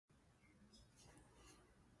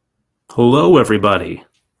Hello, everybody.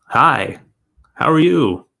 Hi, how are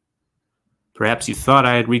you? Perhaps you thought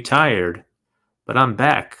I had retired, but I'm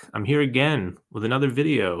back. I'm here again with another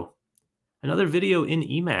video in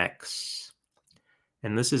Emacs.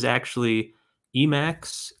 And this is actually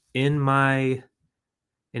Emacs in my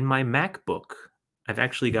MacBook. I've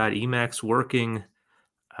actually got Emacs working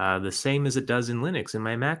the same as it does in Linux in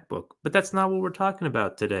my MacBook. But that's not what we're talking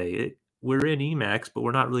about today. We're in Emacs, but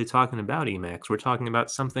we're not really talking about Emacs. We're talking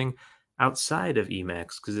about something outside of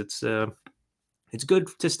Emacs because it's good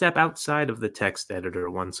to step outside of the text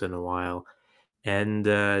editor once in a while and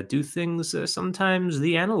do things sometimes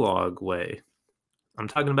the analog way. I'm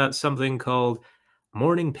talking about something called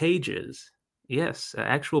morning pages. Yes,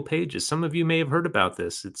 actual pages. Some of you may have heard about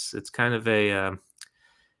this. It's kind of a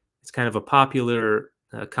popular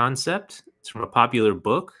concept. It's from a popular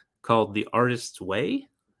book called The Artist's Way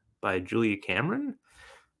by Julia Cameron.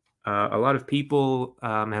 A lot of people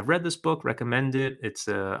have read this book, recommend it.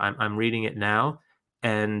 I'm reading it now,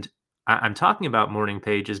 and I'm talking about morning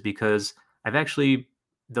pages because I've actually,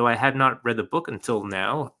 though I had not read the book until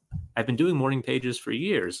now, I've been doing morning pages for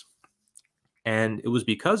years, and it was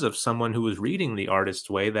because of someone who was reading The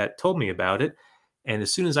Artist's Way that told me about it. And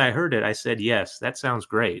as soon as I heard it, I said, "Yes, that sounds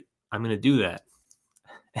great. I'm going to do that."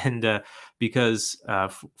 And because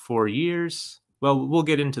for years, well, we'll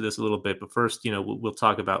get into this a little bit, but first, we'll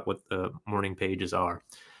talk about what the morning pages are.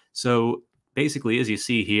 So basically, as you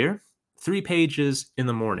see here, 3 pages in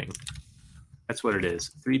the morning. That's what it is.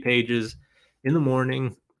 3 pages in the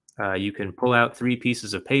morning. You can pull out 3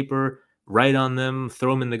 pieces of paper, write on them,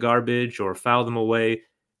 throw them in the garbage, or file them away.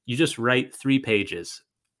 You just write 3 pages,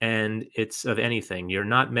 and it's of anything. You're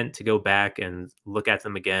not meant to go back and look at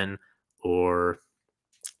them again, or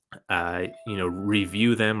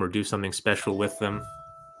review them or do something special with them.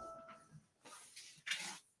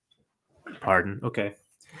 Pardon. Okay.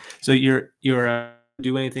 So you're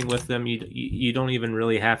do anything with them. You don't even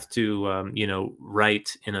really have to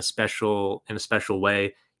write in a special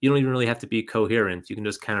way. You don't even really have to be coherent. You can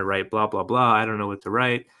just kind of write blah blah blah. I don't know what to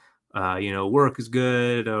write. Work is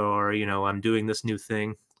good, or I'm doing this new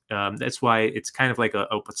thing. That's why it's kind of like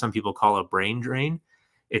what some people call a brain drain.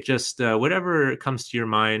 It just whatever comes to your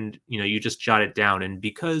mind, you just jot it down, and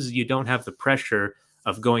because you don't have the pressure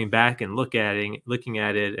of going back and looking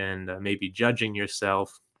at it, and maybe judging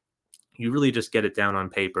yourself, you really just get it down on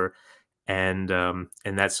paper, and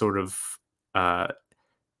that sort of uh,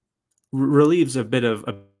 relieves a bit of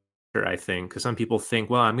I think, because some people think,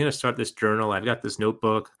 well, I'm going to start this journal. I've got this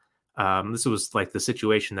notebook. This was like the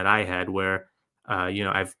situation that I had where,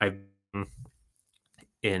 I've been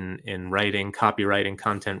in writing, copywriting,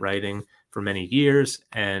 content writing for many years,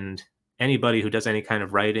 and anybody who does any kind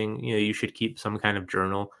of writing, you should keep some kind of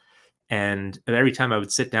journal. And every time I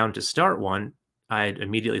would sit down to start one, I'd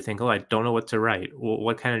immediately think, oh, I don't know what to write. Well,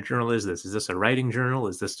 what kind of journal is this? Is this a writing journal?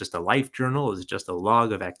 Is this just a life journal? Is it just a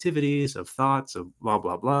log of activities, of thoughts, of blah,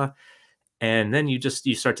 blah, blah? And then you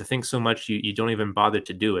start to think so much, you don't even bother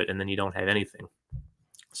to do it. And then you don't have anything.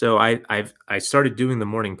 So I started doing the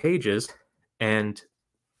morning pages, and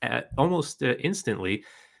almost instantly,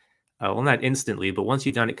 well, not instantly, but once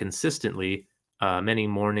you've done it consistently, many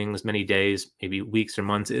mornings, many days, maybe weeks or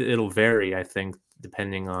months, it'll vary, I think,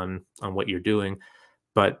 depending on what you're doing.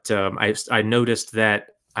 But I noticed that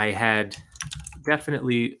I had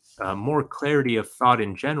definitely more clarity of thought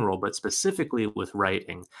in general, but specifically with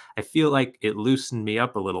writing, I feel like it loosened me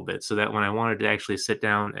up a little bit, so that when I wanted to actually sit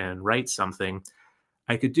down and write something,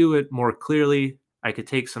 I could do it more clearly. I could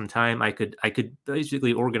take some time. I could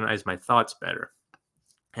basically organize my thoughts better.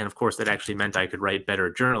 And of course, that actually meant I could write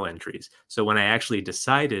better journal entries. So when I actually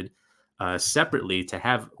decided separately to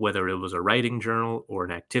have, whether it was a writing journal or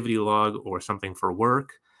an activity log or something for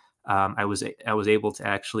work, I was able to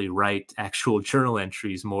actually write actual journal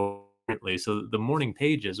entries more frequently. So the morning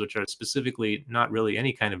pages, which are specifically not really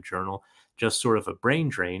any kind of journal, just sort of a brain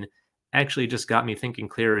drain, actually just got me thinking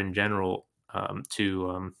clearer in general,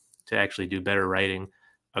 to actually do better writing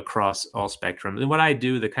across all spectrums. And what I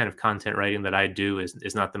do, the kind of content writing that I do,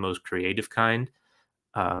 is not the most creative kind.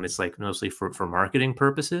 It's like mostly for marketing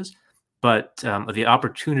purposes. But the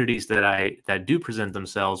opportunities that do present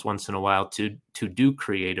themselves once in a while to do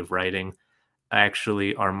creative writing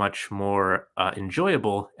actually are much more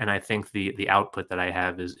enjoyable, and I think the output that I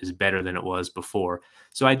have is better than it was before.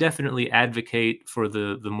 So I definitely advocate for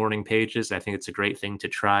the morning pages. I think it's a great thing to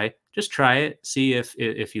try. Just try it, see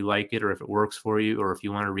if you like it, or if it works for you, or if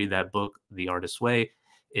you want to read that book, The Artist's Way.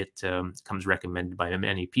 It comes recommended by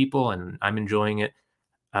many people, and I'm enjoying it.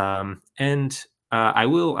 And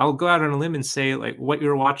I'll go out on a limb and say, like, what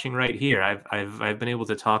you're watching right here. I've been able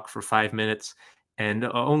to talk for 5 minutes and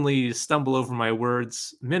only stumble over my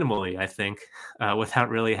words minimally, I think, without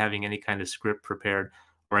really having any kind of script prepared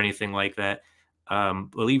or anything like that.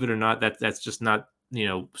 Believe it or not, that's just not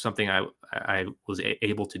something I was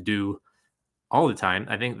able to do all the time.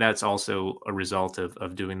 I think that's also a result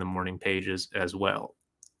of doing the morning pages as well.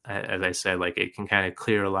 As I said, like it can kind of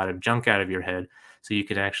clear a lot of junk out of your head, so you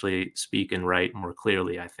can actually speak and write more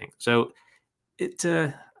clearly. I think so. It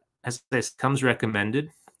as this comes recommended,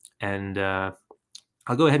 and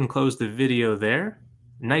I'll go ahead and close the video there.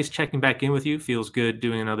 Nice checking back in with you. Feels good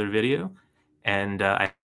doing another video, and I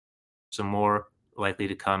have some more likely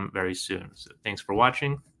to come very soon. So thanks for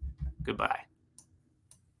watching. Goodbye.